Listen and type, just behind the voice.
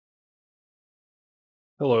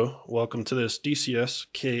Hello, welcome to this DCS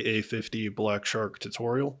Ka-50 Black Shark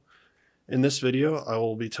tutorial. In this video, I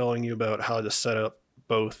will be telling you about how to set up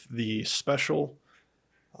both the special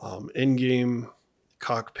in-game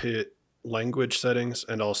cockpit language settings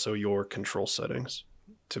and also your control settings.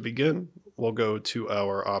 To begin, we'll go to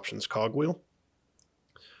our options cogwheel.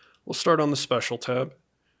 We'll start on the special tab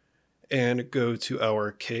and go to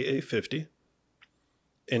our Ka-50.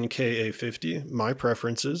 In Ka-50, my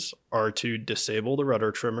preferences are to disable the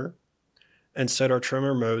rudder trimmer and set our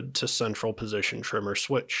trimmer mode to central position trimmer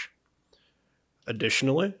switch.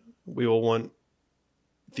 Additionally, we will want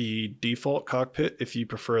the default cockpit if you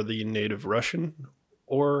prefer the native Russian,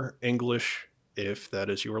 or English if that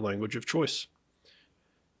is your language of choice.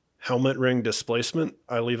 Helmet ring displacement,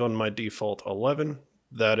 I leave on my default 11.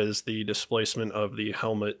 That is the displacement of the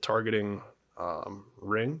helmet targeting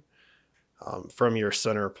ring. From your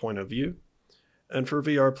center point of view. And for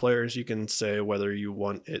VR players, you can say whether you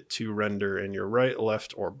want it to render in your right,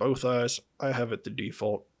 left, or both eyes. I have it the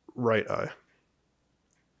default right eye.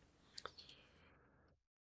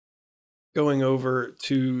 Going over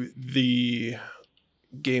to the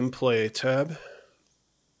gameplay tab,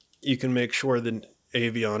 you can make sure the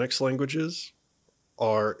avionics languages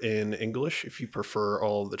are in English if you prefer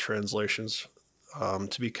all of the translations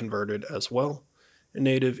to be converted as well.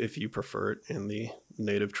 Native if you prefer it in the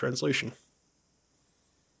native translation.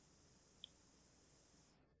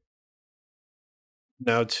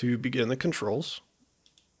 Now to begin the controls,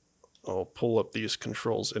 I'll pull up these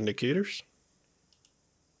controls indicators.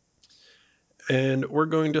 And we're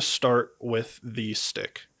going to start with the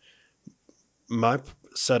stick. My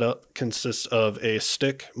setup consists of a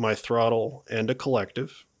stick, my throttle, and a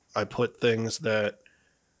collective. I put things that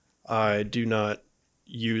I do not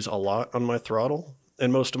use a lot on my throttle,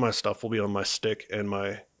 and most of my stuff will be on my stick and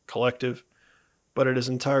my collective, but it is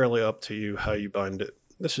entirely up to you how you bind it.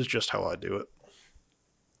 This is just how I do it.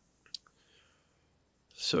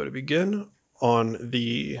 So to begin, on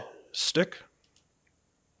the stick,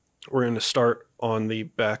 we're going to start on the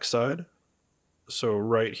back side. So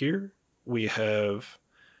right here, we have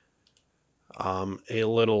a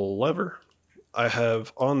little lever. I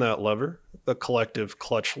have on that lever the collective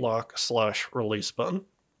clutch lock / release button.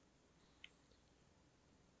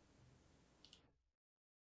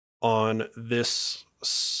 On this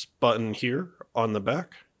button here on the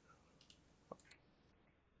back,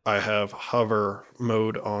 I have hover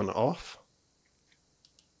mode on off.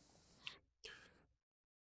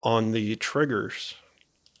 On the triggers,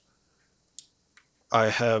 I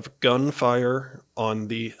have gunfire on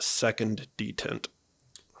the second detent.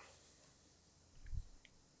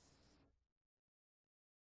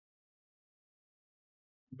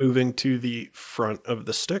 Moving to the front of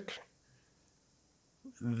the stick,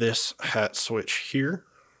 this hat switch here,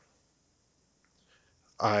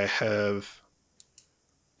 I have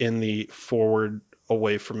in the forward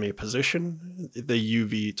away from me position, the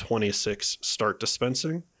UV26 start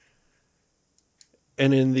dispensing.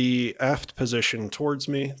 And in the aft position towards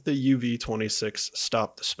me, the UV26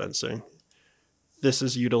 stop dispensing. This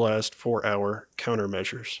is utilized for our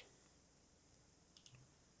countermeasures.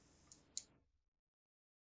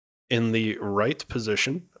 In the right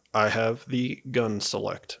position, I have the gun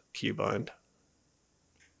select keybind.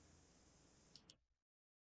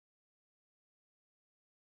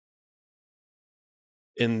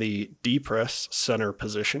 In the depress center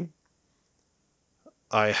position,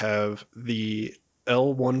 I have the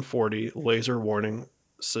L140 laser warning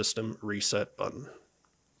system reset button.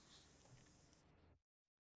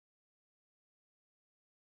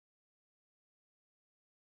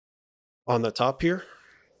 On the top here,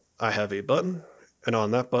 I have a button, and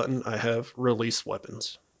on that button, I have release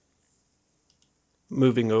weapons.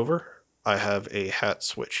 Moving over, I have a hat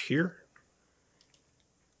switch here.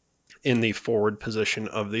 In the forward position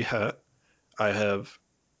of the hat, I have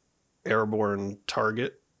airborne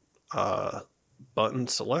target button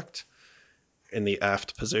select. In the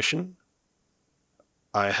aft position,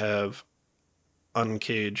 I have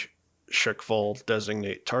uncage Schickfall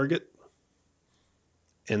designate target.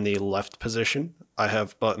 In the left position, I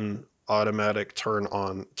have button automatic turn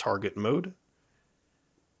on target mode.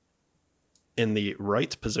 In the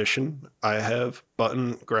right position, I have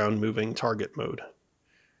button ground moving target mode.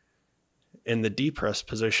 In the depress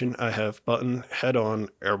position, I have button head on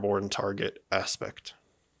airborne target aspect.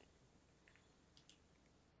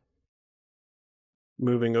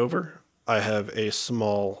 Moving over, I have a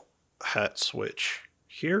small hat switch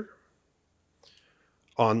here.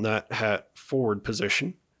 On that hat forward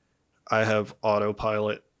position, I have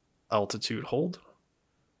autopilot altitude hold.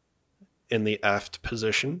 In the aft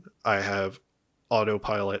position, I have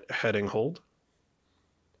autopilot heading hold.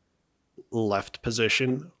 Left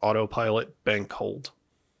position, autopilot bank hold.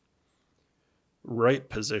 Right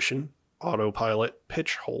position, autopilot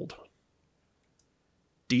pitch hold.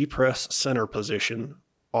 Depress center position,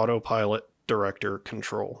 autopilot director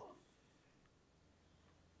control.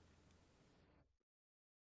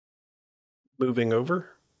 Moving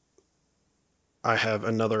over, I have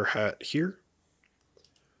another hat here.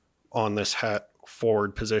 On this hat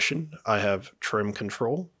forward position, I have trim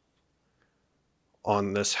control.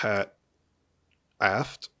 On this hat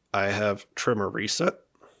aft, I have trimmer reset.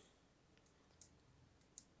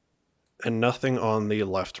 And nothing on the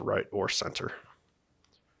left, right, or center.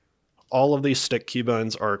 All of these stick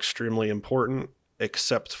keybinds are extremely important,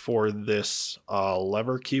 except for this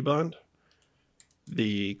lever keybind,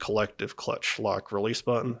 the collective clutch lock release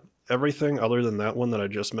button. Everything other than that one that I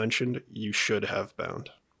just mentioned, you should have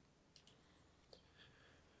bound.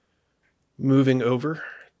 Moving over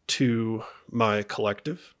to my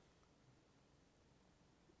collective.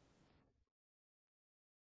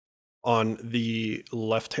 On the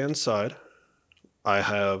left-hand side, I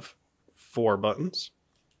have 4 buttons.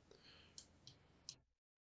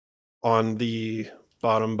 On the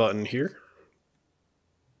bottom button here,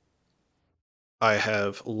 I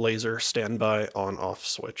have laser standby on-off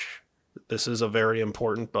switch. This is a very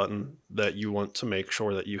important button that you want to make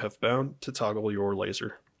sure that you have bound to toggle your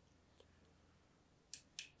laser.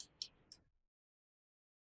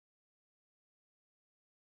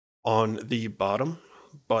 On the bottom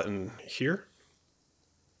button here,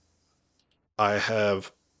 I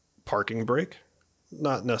have parking brake.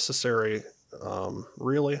 Not necessary,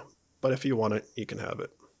 really, but if you want it, you can have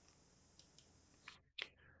it.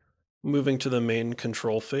 Moving to the main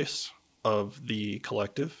control face of the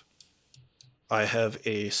collective, I have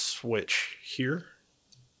a switch here.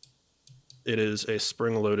 It is a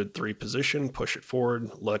spring-loaded 3-position. Push it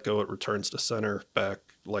forward, let go, it returns to center. Back,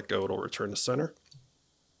 let go, it'll return to center.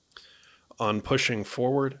 On pushing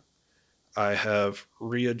forward, I have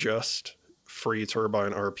readjust free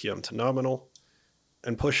turbine RPM to nominal,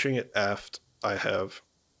 and pushing it aft, I have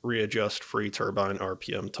readjust free turbine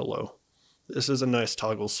RPM to low. This is a nice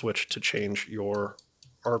toggle switch to change your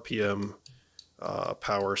RPM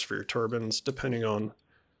powers for your turbines depending on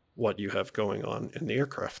what you have going on in the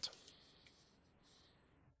aircraft.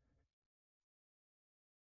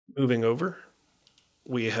 Moving over,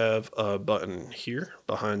 we have a button here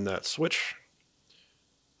behind that switch.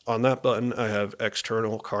 On that button, I have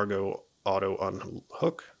external cargo auto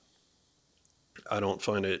unhook. I don't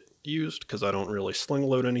find it used because I don't really sling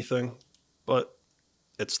load anything, but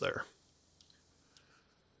it's there.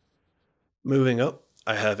 Moving up,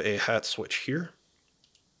 I have a hat switch here.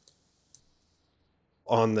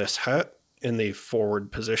 On this hat, in the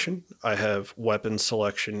forward position, I have weapon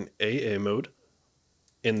selection AA mode.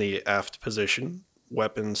 In the aft position,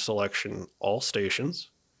 weapon selection all stations.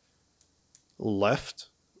 Left,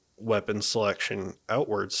 weapon selection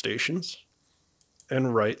outward stations.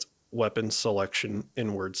 And right, weapon selection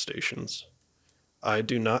inward stations. I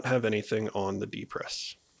do not have anything on the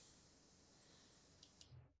depress.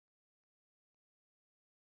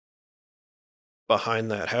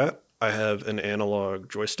 Behind that hat, I have an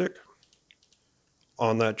analog joystick.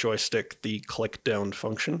 On that joystick, the click down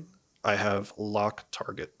function, I have lock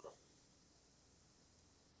target.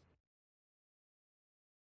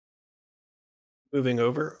 Moving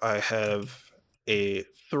over, I have a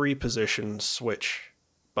 3-position switch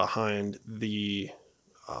behind the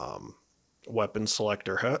weapon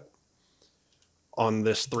selector hat. On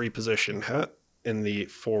this 3-position hat, in the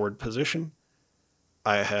forward position,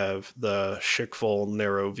 I have the Schickful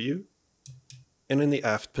narrow view, and in the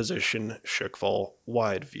aft position, Schickful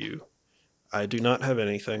wide view. I do not have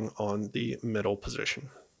anything on the middle position.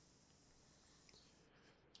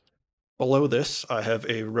 Below this, I have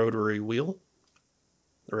a rotary wheel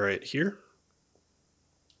right here.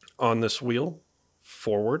 On this wheel,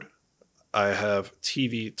 forward, I have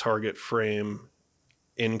TV target frame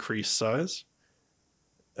increase size.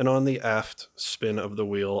 And on the aft spin of the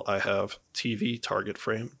wheel, I have TV target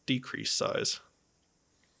frame decrease size.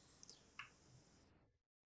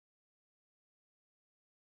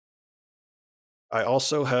 I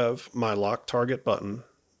also have my lock target button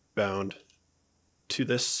bound to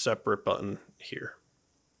this separate button here.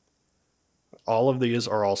 All of these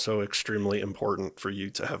are also extremely important for you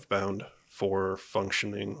to have bound for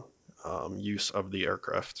functioning use of the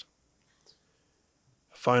aircraft.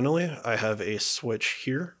 Finally, I have a switch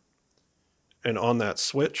here, and on that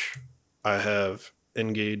switch, I have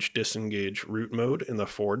engage, disengage route mode in the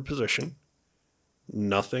forward position,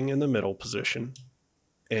 nothing in the middle position,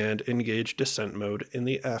 and engage descent mode in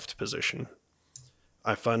the aft position.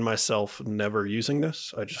 I find myself never using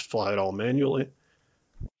this. I just fly it all manually,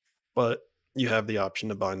 but you have the option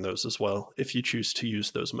to bind those as well if you choose to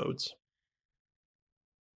use those modes.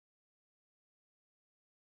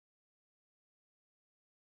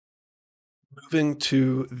 Moving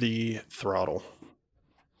to the throttle,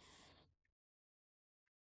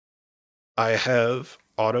 I have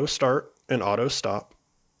auto start and auto stop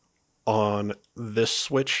on this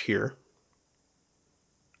switch here.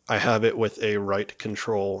 I have it with a right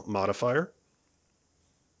control modifier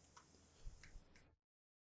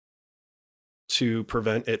to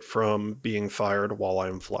prevent it from being fired while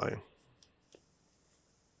I'm flying.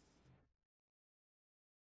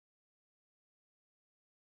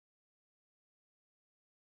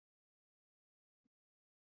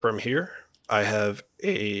 From here, I have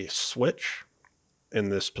a switch in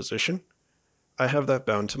this position. I have that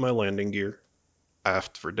bound to my landing gear,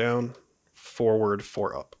 aft for down, forward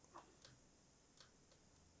for up.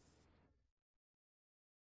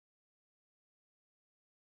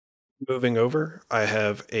 Moving over, I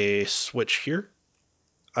have a switch here.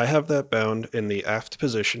 I have that bound in the aft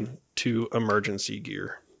position to emergency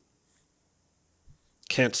gear.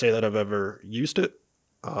 Can't say that I've ever used it,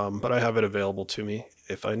 but I have it available to me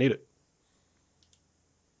if I need it.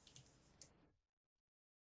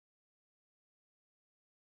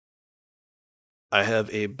 I have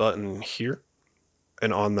a button here,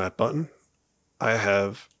 and on that button, I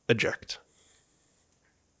have eject.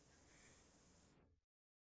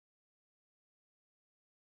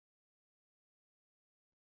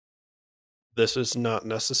 This is not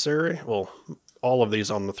necessary. Well, all of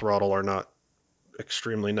these on the throttle are not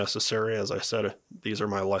extremely necessary. As I said, these are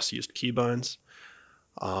my less used keybinds.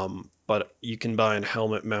 But you can bind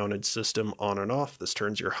helmet mounted system on and off. This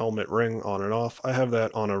turns your helmet ring on and off. I have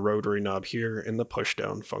that on a rotary knob here in the push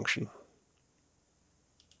down function.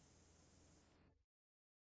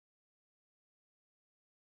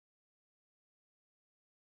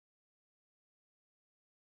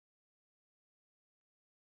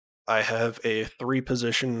 I have a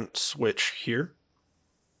 3-position switch here.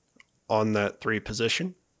 On that 3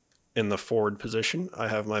 position, in the forward position, I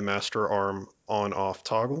have my master arm on off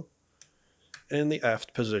toggle. In the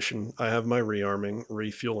aft position, I have my rearming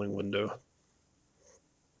refueling window.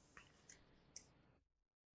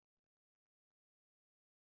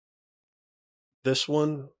 This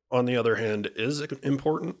one, on the other hand, is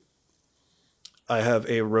important. I have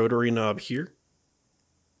a rotary knob here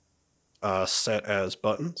set as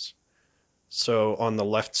buttons. So on the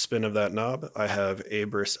left spin of that knob, I have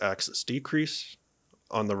ABRIS axis decrease.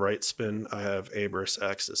 On the right spin, I have ABRIS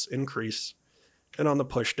axis increase. And on the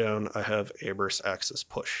push down, I have ABRIS axis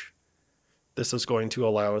push. This is going to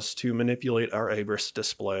allow us to manipulate our ABRIS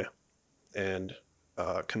display and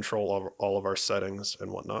control all of our settings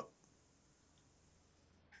and whatnot.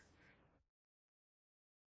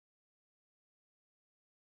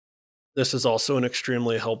 This is also an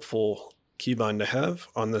extremely helpful keybind to have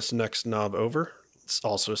on this next knob over. It's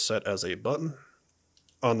also set as a button.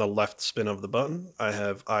 On the left spin of the button, I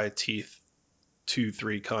have eye teeth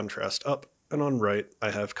 2-3 contrast up, and on right,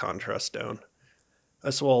 I have contrast down.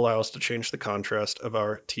 This will allow us to change the contrast of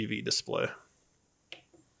our TV display.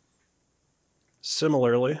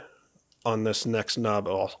 Similarly, on this next knob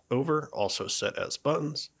over, also set as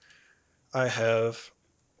buttons, I have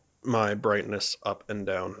my brightness up and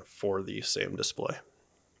down for the same display.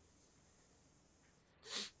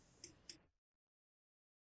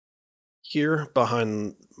 Here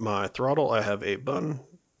behind my throttle, I have a button,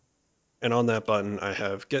 and on that button, I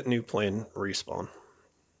have Get New Plane Respawn.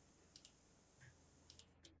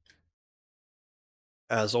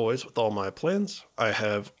 As always with all my planes, I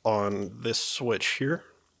have on this switch here,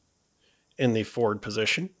 in the forward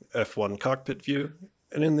position, F1 cockpit view,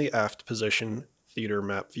 and in the aft position, theater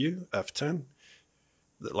map view, F10.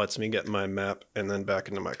 That lets me get my map and then back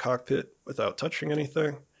into my cockpit without touching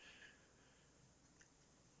anything.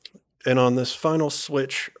 And on this final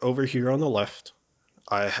switch over here on the left,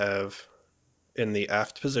 I have in the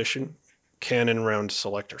aft position, cannon round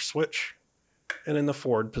selector switch, and in the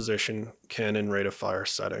forward position, cannon rate of fire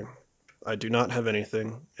setting. I do not have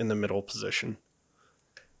anything in the middle position.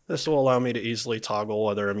 This will allow me to easily toggle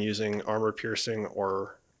whether I'm using armor piercing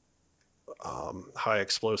or high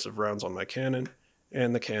explosive rounds on my cannon,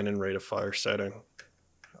 and the cannon rate of fire setting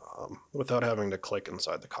without having to click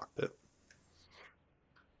inside the cockpit.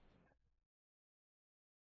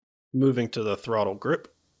 Moving to the throttle grip.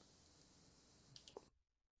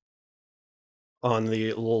 On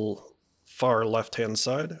the little far left-hand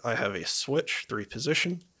side, I have a switch,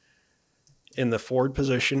 3-position. In the forward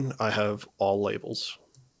position, I have all labels.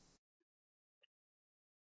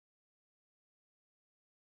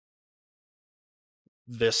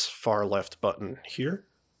 this far left button here,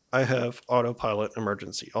 I have autopilot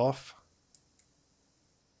emergency off.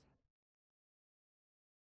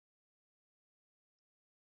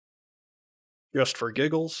 Just for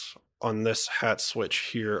giggles, on this hat switch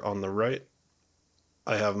here on the right,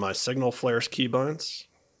 I have my signal flares keybinds.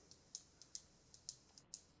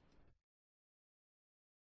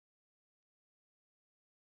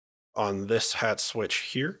 On this hat switch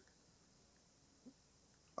here,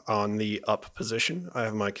 on the up position, I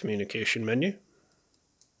have my communication menu.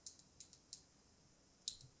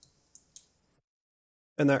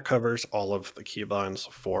 And that covers all of the keybinds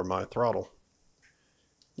for my throttle.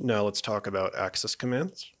 Now let's talk about access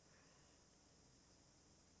commands.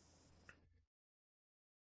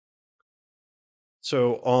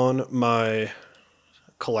 So on my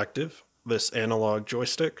collective, this analog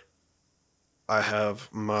joystick, I have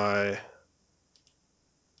my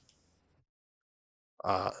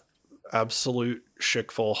absolute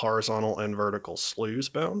full horizontal and vertical slews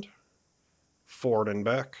bound, forward and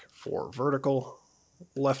back for vertical,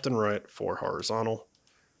 left and right for horizontal.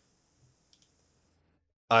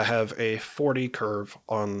 I have a 40 curve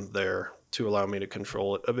on there to allow me to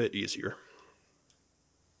control it a bit easier.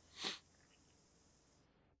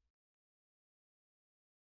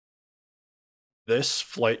 This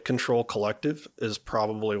flight control collective is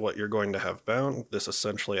probably what you're going to have bound. This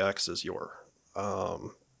essentially acts as your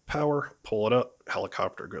power. Pull it up,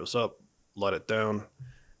 helicopter goes up, let it down,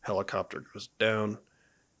 helicopter goes down,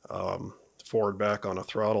 forward back on a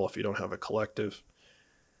throttle if you don't have a collective.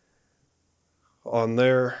 On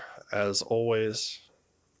there, as always,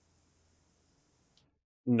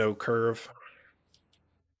 no curve.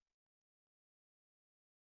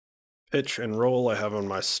 Pitch and roll I have on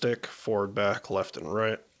my stick, forward, back, left, and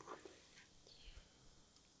right.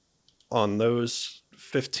 On those,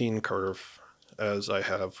 15 curve, as I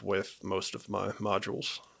have with most of my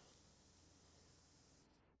modules.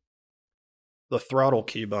 The throttle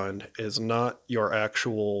keybind is not your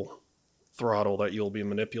actual throttle that you'll be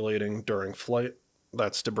manipulating during flight.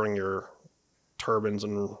 That's to bring your turbines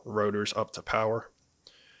and rotors up to power.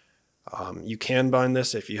 You can bind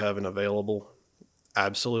this if you have an available.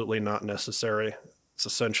 Absolutely not necessary. It's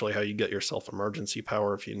essentially how you get yourself emergency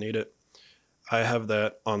power if you need it. I have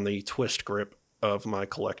that on the twist grip of my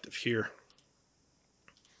collective here.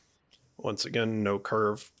 Once again, no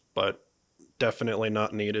curve, but definitely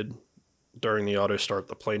not needed. During the auto start,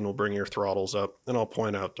 the plane will bring your throttles up, and I'll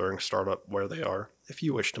point out during startup where they are if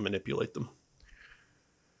you wish to manipulate them.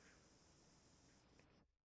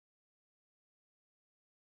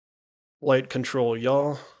 Light control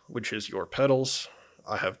yaw, which is your pedals,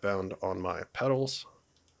 I have bound on my pedals.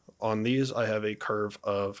 On these, I have a curve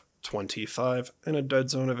of 25 and a dead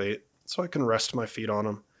zone of 8, so I can rest my feet on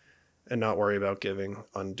them and not worry about giving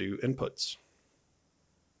undue inputs.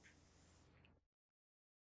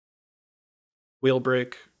 Wheel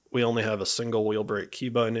brake, we only have a single wheel brake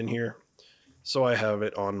keybind in here, so I have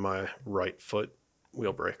it on my right foot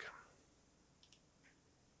wheel brake.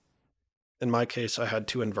 In my case, I had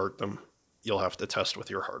to invert them. You'll have to test with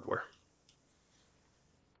your hardware.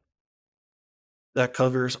 That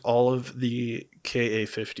covers all of the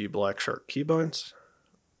Ka-50 Black Shark keybinds.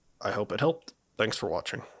 I hope it helped. Thanks for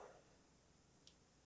watching.